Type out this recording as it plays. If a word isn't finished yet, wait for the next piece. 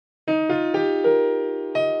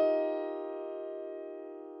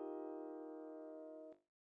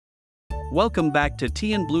Welcome back to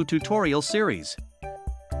Teeinblue tutorial series.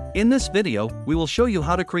 In this video, we will show you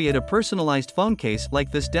how to create a personalized phone case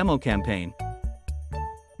like this demo campaign.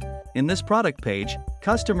 In this product page,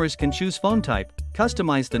 customers can choose phone type,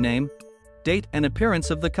 customize the name, date and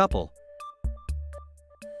appearance of the couple.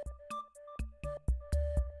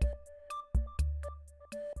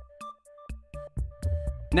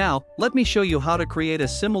 Now, let me show you how to create a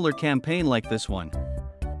similar campaign like this one.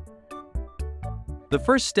 The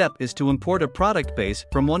first step is to import a product base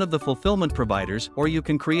from one of the fulfillment providers, or you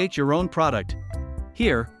can create your own product.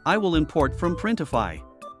 Here, I will import from Printify.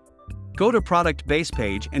 Go to Product Base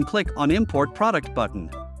page and click on Import Product button.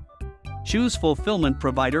 Choose Fulfillment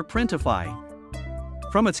Provider Printify.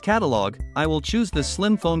 From its catalog, I will choose the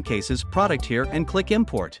Slim Phone Cases product here and click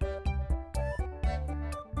Import.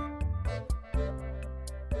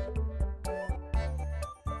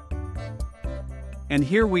 And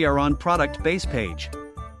here we are on Product Base page.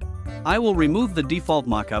 I will remove the default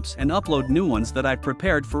mockups and upload new ones that I've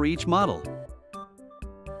prepared for each model.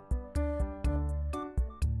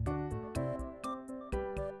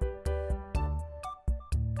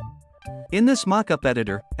 In this mockup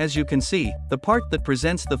editor, as you can see, the part that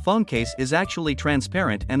presents the phone case is actually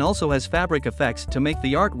transparent and also has fabric effects to make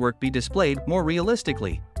the artwork be displayed more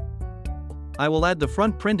realistically. I will add the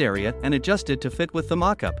front print area and adjust it to fit with the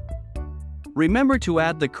mockup. Remember to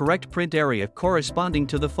add the correct print area corresponding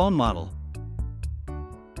to the phone model.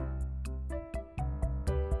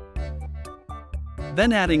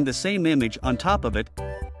 Then adding the same image on top of it,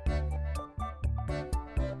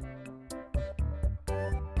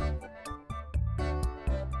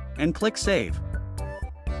 and click Save.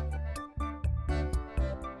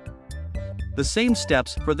 The same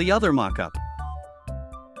steps for the other mockup.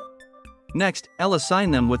 Next, I'll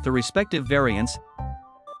assign them with the respective variants.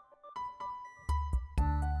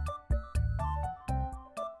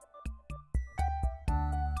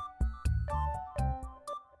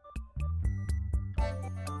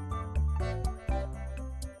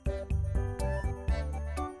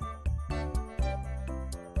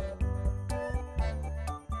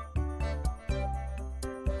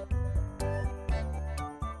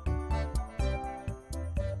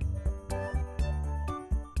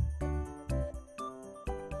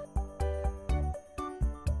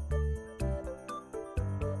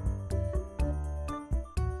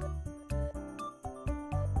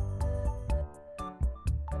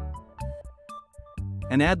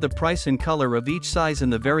 And add the price and color of each size in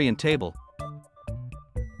the variant table.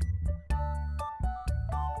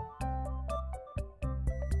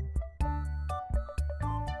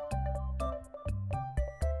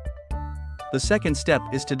 The second step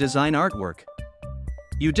is to design artwork.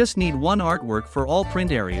 You just need one artwork for all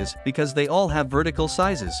print areas because they all have vertical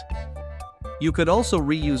sizes. You could also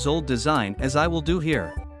reuse old design, as I will do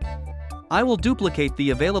here. I will duplicate the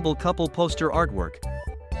available couple poster artwork.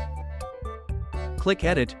 Click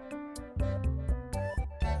Edit.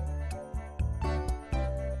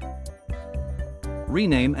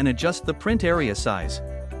 Rename and adjust the print area size.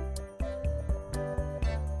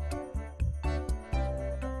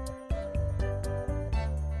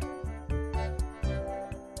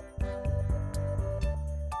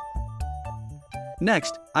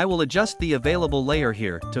 Next, I will adjust the available layer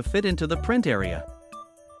here to fit into the print area.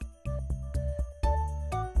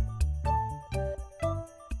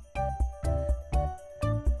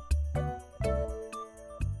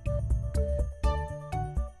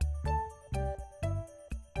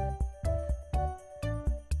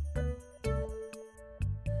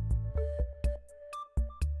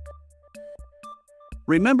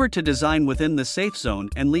 Remember to design within the safe zone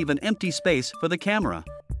and leave an empty space for the camera.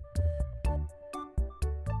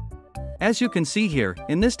 As you can see here,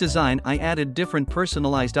 in this design I added different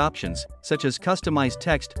personalized options, such as customized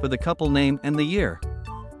text for the couple name and the year.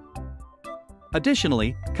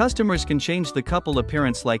 Additionally, customers can change the couple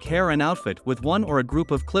appearance like hair and outfit with one or a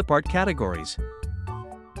group of clip art categories.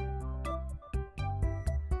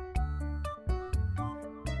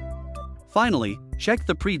 Finally, check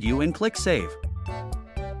the preview and click Save.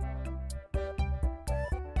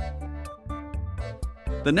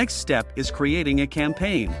 The next step is creating a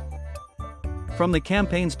campaign. From the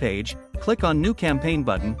Campaigns page, click on New Campaign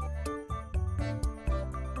button,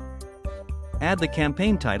 add the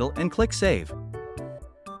campaign title and click Save.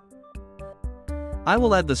 I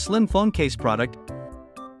will add the Slim Phone Case product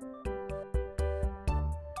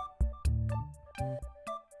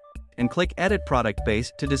and click Edit Product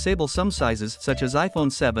Base to disable some sizes such as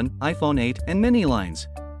iPhone 7, iPhone 8 and mini lines.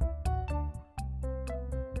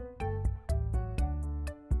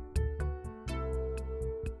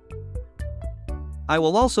 I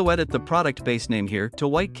will also edit the product base name here to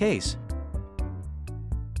white case.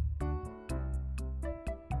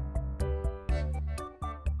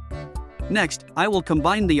 Next, I will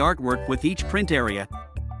combine the artwork with each print area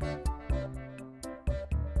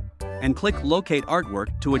and click Locate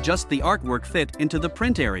Artwork to adjust the artwork fit into the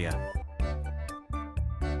print area.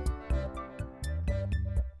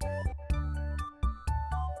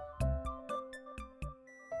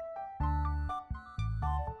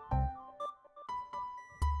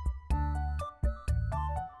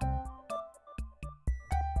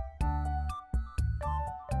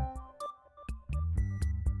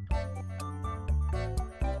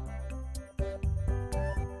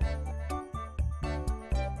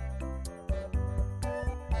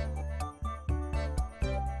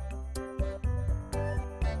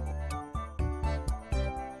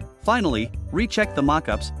 Finally, recheck the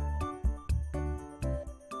mockups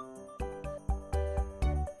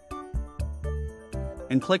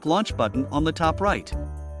and click Launch button on the top right.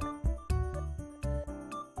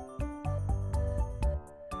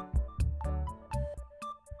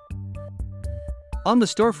 On the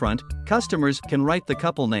storefront, customers can write the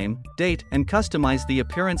couple name, date, and customize the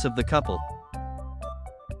appearance of the couple.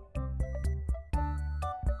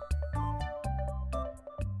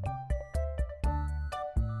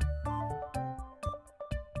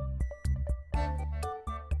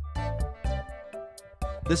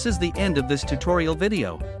 This is the end of this tutorial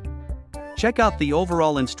video. Check out the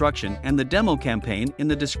overall instruction and the demo campaign in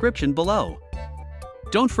the description below.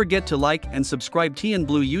 Don't forget to like and subscribe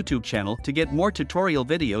Teeinblue YouTube channel to get more tutorial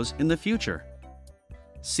videos in the future.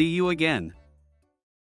 See you again.